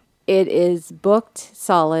it is booked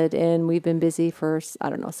solid, and we've been busy for,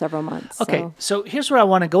 I don't know, several months. Okay, so here's where I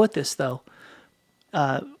want to go with this, though.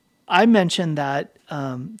 I mentioned that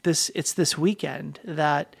it's this weekend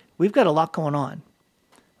that we've got a lot going on.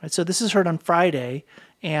 Right? So this is heard on Friday,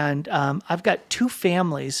 and I've got 2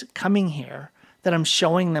 families coming here that I'm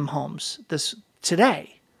showing them homes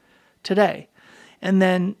today. And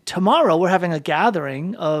then tomorrow we're having a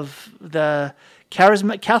gathering of the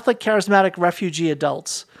Catholic Charismatic Refugee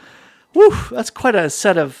Adults. Whew, that's quite a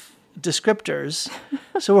set of descriptors.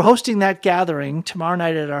 So we're hosting that gathering tomorrow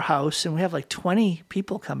night at our house, and we have like 20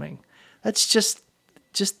 people coming. That's just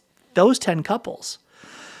those 10 couples.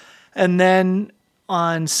 And then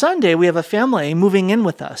on Sunday, we have a family moving in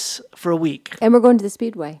with us for a week. And we're going to the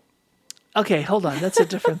Speedway. Okay, hold on. That's a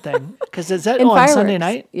different thing. Because is that And on Sunday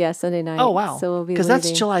night? Yeah, Sunday night. Oh, wow. So we'll be because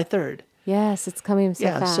that's July 3rd. Yes, it's coming so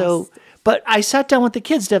fast. But I sat down with the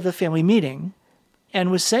kids to have the family meeting and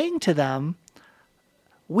was saying to them,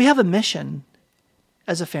 we have a mission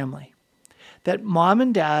as a family. That mom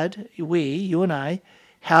and dad, you and I,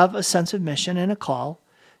 have a sense of mission and a call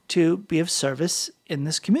to be of service in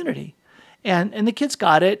this community. And the kids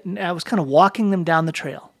got it, and I was kind of walking them down the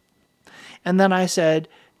trail. And then I said,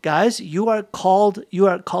 guys, you are called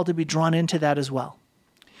to be drawn into that as well.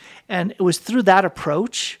 And it was through that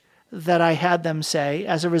approach that I had them say,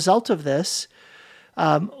 as a result of this,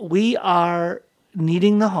 we are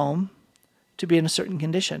needing the home to be in a certain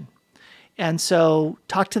condition. And so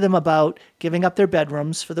talked to them about giving up their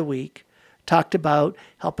bedrooms for the week, talked about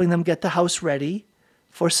helping them get the house ready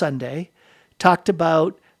for Sunday, talked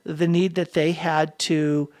about the need that they had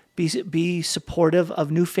to be supportive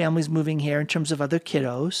of new families moving here in terms of other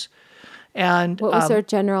kiddos. And what was their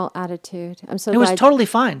general attitude? I'm so glad. It was totally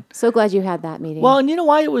fine. So glad you had that meeting. Well, and you know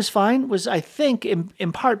why it was fine was, I think,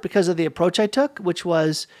 in part because of the approach I took, which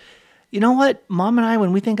was, you know what, Mom and I,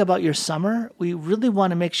 when we think about your summer, we really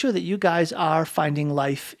want to make sure that you guys are finding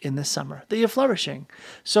life in this summer, that you're flourishing.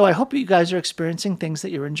 So I hope you guys are experiencing things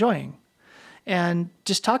that you're enjoying. And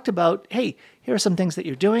just talked about, hey, here are some things that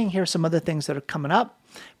you're doing. Here are some other things that are coming up.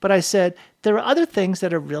 But I said, there are other things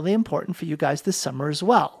that are really important for you guys this summer as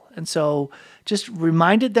well. And so just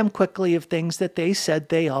reminded them quickly of things that they said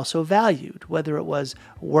they also valued, whether it was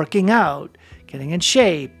working out, getting in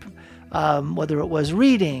shape, whether it was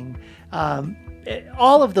reading,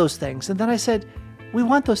 all of those things. And then I said, we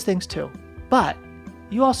want those things too, but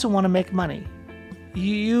you also want to make money.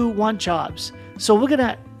 You want jobs. So we're going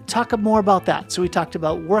to talk more about that. So we talked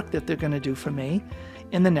about work that they're going to do for me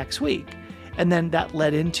in the next week. And then that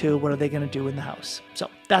led into what are they going to do in the house. So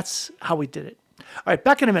that's how we did it. All right,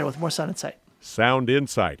 back in a minute with more Sound Insight. Sound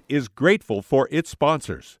Insight is grateful for its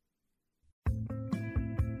sponsors.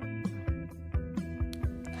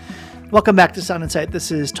 Welcome back to Sound Insight.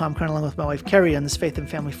 This is Tom Kern along with my wife, Carrie, on this Faith and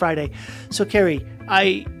Family Friday. So, Carrie,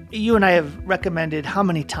 you and I have recommended how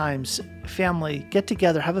many times family get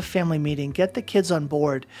together, have a family meeting, get the kids on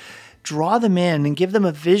board, draw them in and give them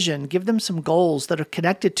a vision, give them some goals that are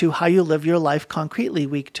connected to how you live your life concretely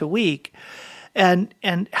week to week, and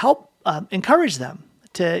help encourage them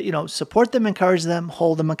to, support them, encourage them,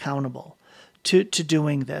 hold them accountable to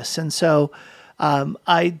doing this. And so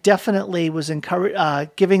I definitely was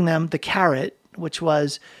giving them the carrot, which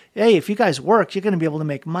was, hey, if you guys work, you're going to be able to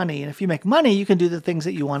make money. And if you make money, you can do the things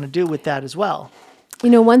that you want to do with that as well.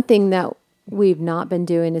 One thing that we've not been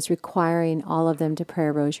doing is requiring all of them to pray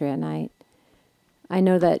a rosary at night. I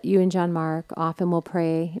know that you and John Mark often will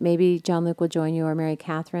pray. Maybe John Luke will join you or Mary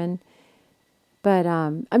Catherine. But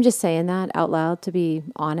I'm just saying that out loud to be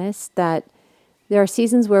honest, that there are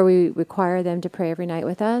seasons where we require them to pray every night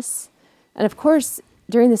with us. And of course,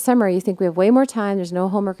 during the summer, you think we have way more time. There's no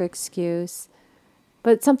homework excuse.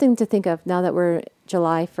 But it's something to think of now that we're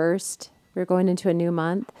July 1st. We're going into a new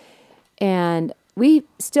month. And we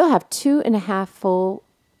still have 2.5 full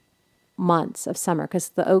months of summer because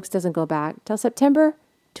the Oaks doesn't go back till September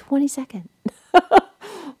 22nd,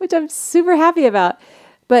 which I'm super happy about.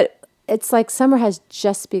 But it's like summer has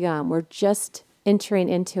just begun. We're just entering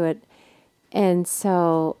into it. And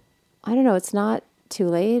so, I don't know, it's not too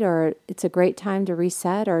late, or it's a great time to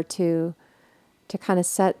reset or to kind of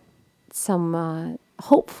set some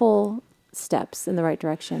hopeful steps in the right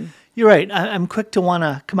direction. You're right. I'm quick to want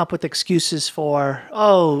to come up with excuses for,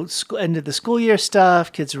 end of the school year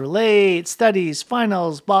stuff, kids are late, studies,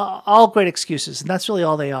 finals, all great excuses. And that's really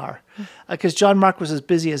all they are. because John Mark was as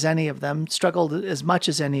busy as any of them, struggled as much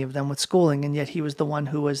as any of them with schooling, and yet he was the one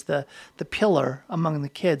who was the pillar among the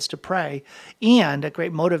kids to pray, and a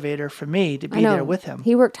great motivator for me to be there with him.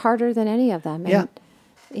 He worked harder than any of them. And Yeah.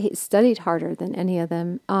 he studied harder than any of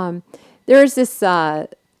them. There's this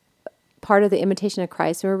part of the Imitation of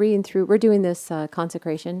Christ. We're doing this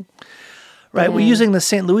consecration. Right, we're using the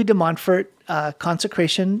St. Louis de Montfort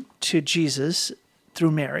consecration to Jesus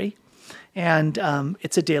through Mary. And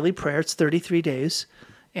it's a daily prayer. It's 33 days.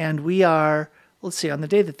 And we are, let's see, on the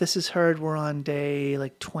day that this is heard, we're on day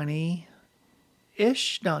like 20-ish?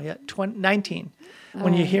 No, yeah, 19.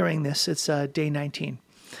 When you're hearing this, it's day 19.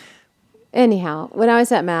 Anyhow, when I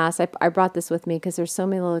was at Mass, I brought this with me because there's so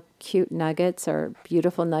many little cute nuggets or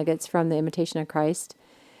beautiful nuggets from the Imitation of Christ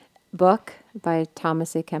book by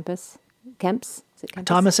Thomas A. Kempis. Is it Kempis?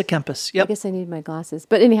 Thomas A. Kempis, I yep. guess I need my glasses.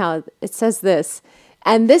 But anyhow, it says this.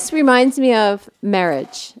 And this reminds me of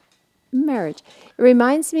marriage. It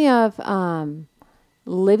reminds me of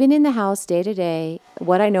living in the house day to day,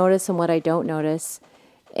 what I notice and what I don't notice.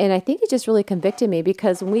 And I think it just really convicted me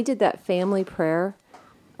because when we did that family prayer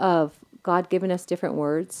of God giving us different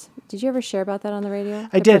words, did you ever share about that on the radio?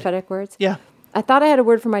 I did. Prophetic words? Yeah. I thought I had a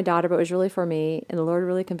word for my daughter, but it was really for me. And the Lord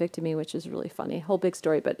really convicted me, which is really funny. Whole big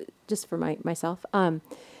story, but just for myself.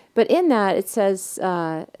 But in that, it says,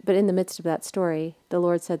 but in the midst of that story, the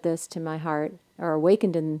Lord said this to my heart, or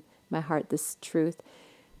awakened in my heart this truth.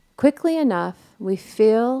 Quickly enough, we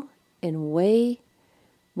feel and weigh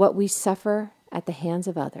what we suffer at the hands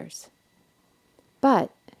of others.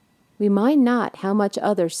 But we mind not how much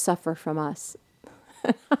others suffer from us.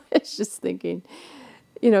 I was just thinking,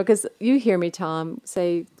 because you hear me, Tom,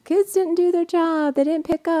 say, kids didn't do their job, they didn't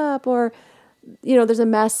pick up, or there's a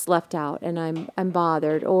mess left out and I'm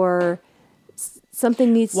bothered, or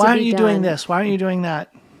something needs to be done. Why aren't you doing this? Why aren't you doing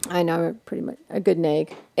that? I know, I'm pretty much a good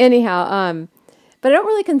nag. Anyhow, but I don't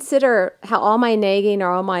really consider how all my nagging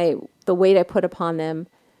or the weight I put upon them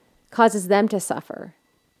causes them to suffer.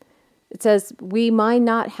 It says, we mind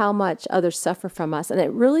not how much others suffer from us. And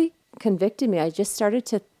it really convicted me. I just started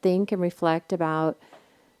to think and reflect about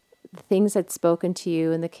the things I'd spoken to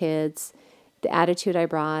you and the kids, the attitude I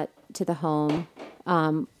brought to the home,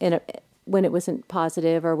 when it wasn't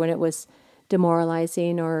positive or when it was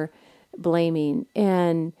demoralizing or blaming.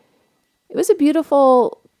 And it was a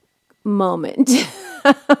beautiful moment.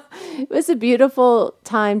 It was a beautiful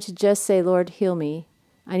time to just say, Lord, heal me.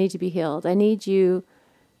 I need to be healed. I need you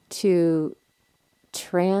to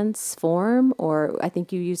transform, or I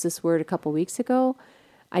think you used this word a couple weeks ago.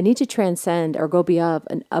 I need to transcend or go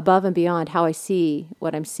above and beyond how I see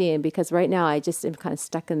what I'm seeing, because right now I just am kind of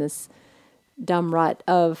stuck in this dumb rut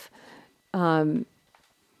of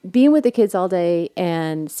being with the kids all day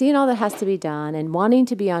and seeing all that has to be done and wanting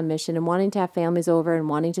to be on mission and wanting to have families over and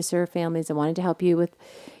wanting to serve families and wanting to help you with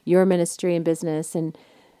your ministry and business. And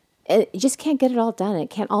you just can't get it all done. It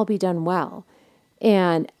can't all be done well.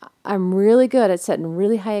 And I'm really good at setting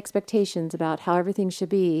really high expectations about how everything should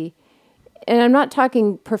be. And I'm not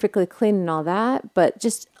talking perfectly clean and all that, but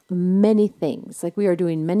just many things. Like we are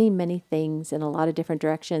doing many, many things in a lot of different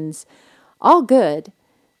directions, all good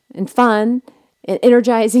and fun and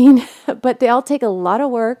energizing, but they all take a lot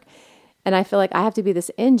of work. And I feel like I have to be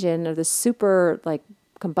this engine or this super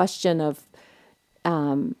combustion of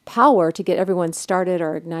power to get everyone started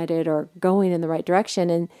or ignited or going in the right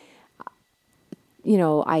direction. And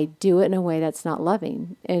I do it in a way that's not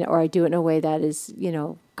loving, or I do it in a way that is,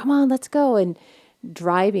 come on, let's go, and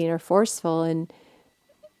driving or forceful. And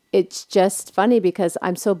it's just funny because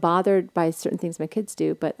I'm so bothered by certain things my kids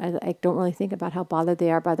do, but I don't really think about how bothered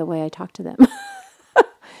they are by the way I talk to them.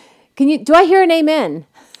 Do I hear an amen?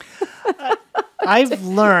 I've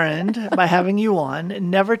learned by having you on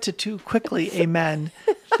never to too quickly amen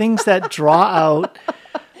things that draw out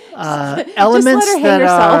elements that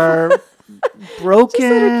are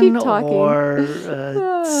broken or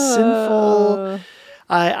sinful.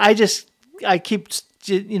 I keep,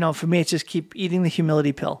 for me, it's just keep eating the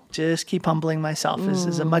humility pill. Just keep humbling myself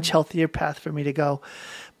is a much healthier path for me to go.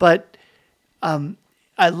 But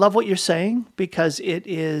I love what you're saying because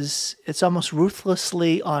it's almost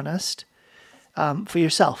ruthlessly honest for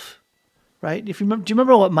yourself, right? Do you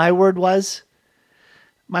remember what my word was?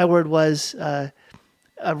 My word was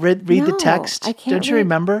read the text. I can't. Don't you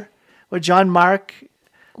remember? Where John Mark.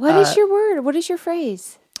 What is your word? What is your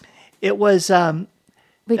phrase? It was.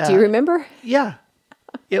 Wait, do you remember? Yeah,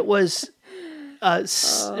 it was.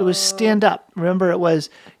 It was stand up. Remember, it was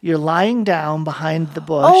you're lying down behind the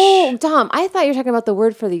bush. Oh, Tom, I thought you were talking about the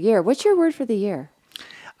word for the year. What's your word for the year?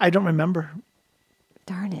 I don't remember.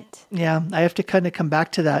 Darn it. Yeah, I have to kind of come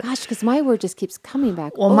back to that. Gosh, because my word just keeps coming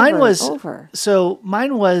back Well, over mine was and over. so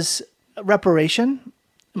mine was reparation.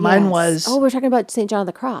 Mine Yes. was Oh, we're talking about St. John of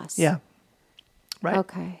the Cross. yeah, right.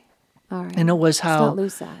 Okay. All right. And it was Let's how not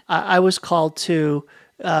lose that. I was called to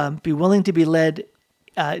be willing to be led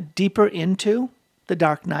deeper into the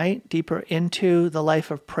dark night, deeper into the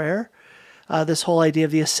life of prayer. This whole idea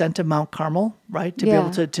of the ascent of Mount Carmel, right? To be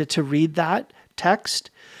able to read that text.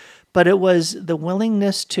 But it was the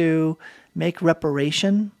willingness to make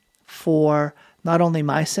reparation for not only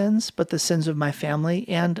my sins, but the sins of my family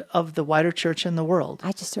and of the wider church and the world.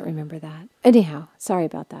 I just don't remember that. Anyhow, sorry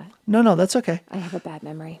about that. No, that's okay. I have a bad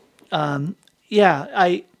memory. Yeah,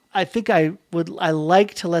 I think I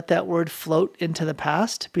like to let that word float into the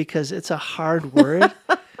past because it's a hard word.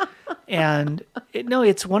 And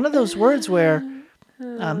it's one of those words where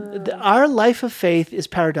our life of faith is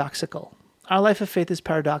paradoxical. Our life of faith is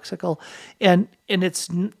paradoxical, and it's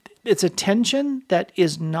a tension that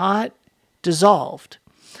is not dissolved.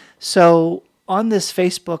 So on this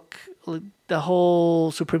Facebook, the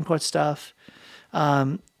whole Supreme Court stuff,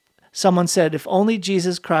 someone said, if only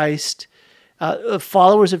Jesus Christ,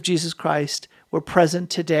 followers of Jesus Christ were present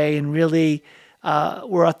today and really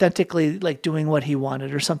were authentically like doing what he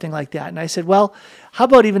wanted or something like that. And I said, well, how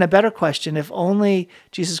about even a better question? If only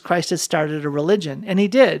Jesus Christ had started a religion, and he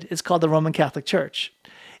did. It's called the Roman Catholic Church,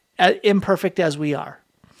 imperfect as we are.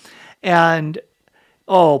 And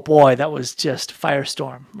oh boy, that was just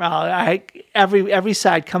firestorm. Every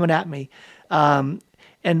side coming at me.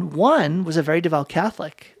 And one was a very devout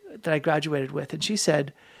Catholic that I graduated with. And she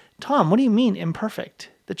said, Tom, what do you mean imperfect?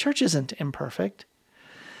 The church isn't imperfect.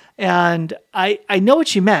 And I know what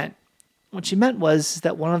she meant. What she meant was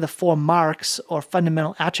that one of the 4 marks or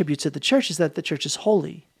fundamental attributes of the church is that the church is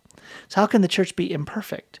holy. So how can the church be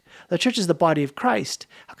imperfect? The church is the body of Christ.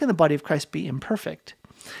 How can the body of Christ be imperfect?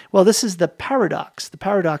 Well, this is the paradox. The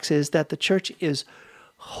paradox is that the church is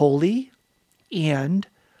holy and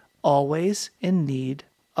always in need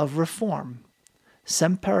of reform.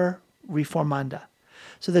 Semper reformanda.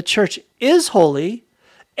 So the church is holy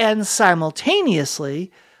and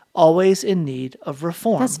simultaneously always in need of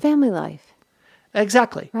reform. That's family life,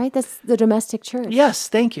 Exactly. right? That's the domestic church. Yes,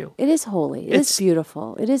 thank you. It is holy. It It's- is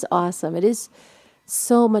beautiful. It is awesome. It is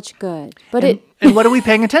so much good. But And what are we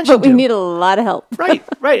paying attention but to? we need a lot of help. Right.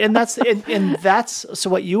 And that's so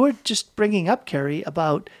what you were just bringing up, Carrie,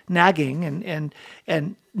 about nagging and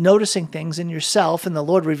noticing things in yourself and the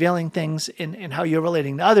Lord revealing things in how you're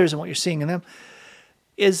relating to others and what you're seeing in them,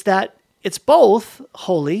 is that it's both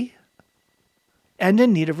holy and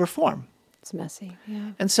in need of reform. It's messy.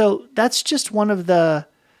 Yeah. And so that's just one of the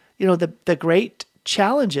great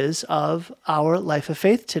challenges of our life of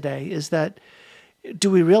faith today is that,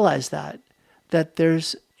 do we realize that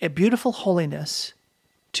there's a beautiful holiness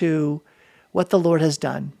to what the Lord has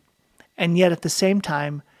done, and yet at the same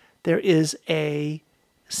time, there is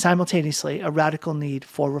simultaneously a radical need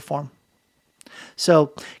for reform.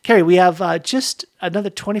 So, Carrie, we have just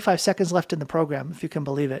another 25 seconds left in the program, if you can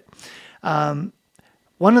believe it.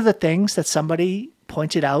 One of the things that somebody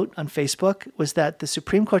pointed out on Facebook was that the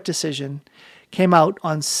Supreme Court decision came out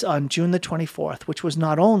on June the 24th, which was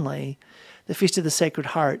not only the Feast of the Sacred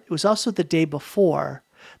Heart, it was also the day before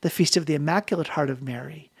the Feast of the Immaculate Heart of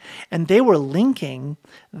Mary. And they were linking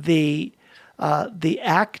the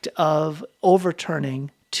act of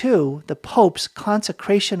overturning to the Pope's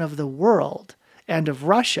consecration of the world and of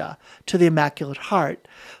Russia to the Immaculate Heart,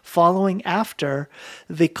 following after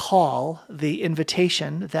the call, the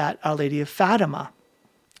invitation that Our Lady of Fatima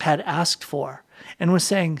had asked for, and was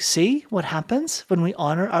saying, see what happens when we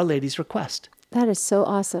honor Our Lady's request. That is so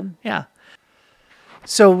awesome. Yeah.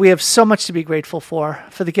 So we have so much to be grateful for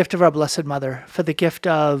the gift of our Blessed Mother, for the gift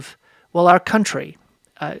of, our country.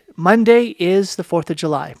 Monday is the 4th of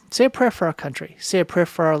July. Say a prayer for our country. Say a prayer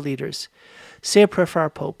for our leaders. Say a prayer for our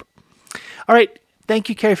Pope. All right. Thank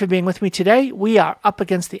you, Carrie, for being with me today. We are up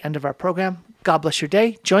against the end of our program. God bless your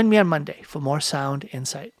day. Join me on Monday for more sound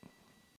insight.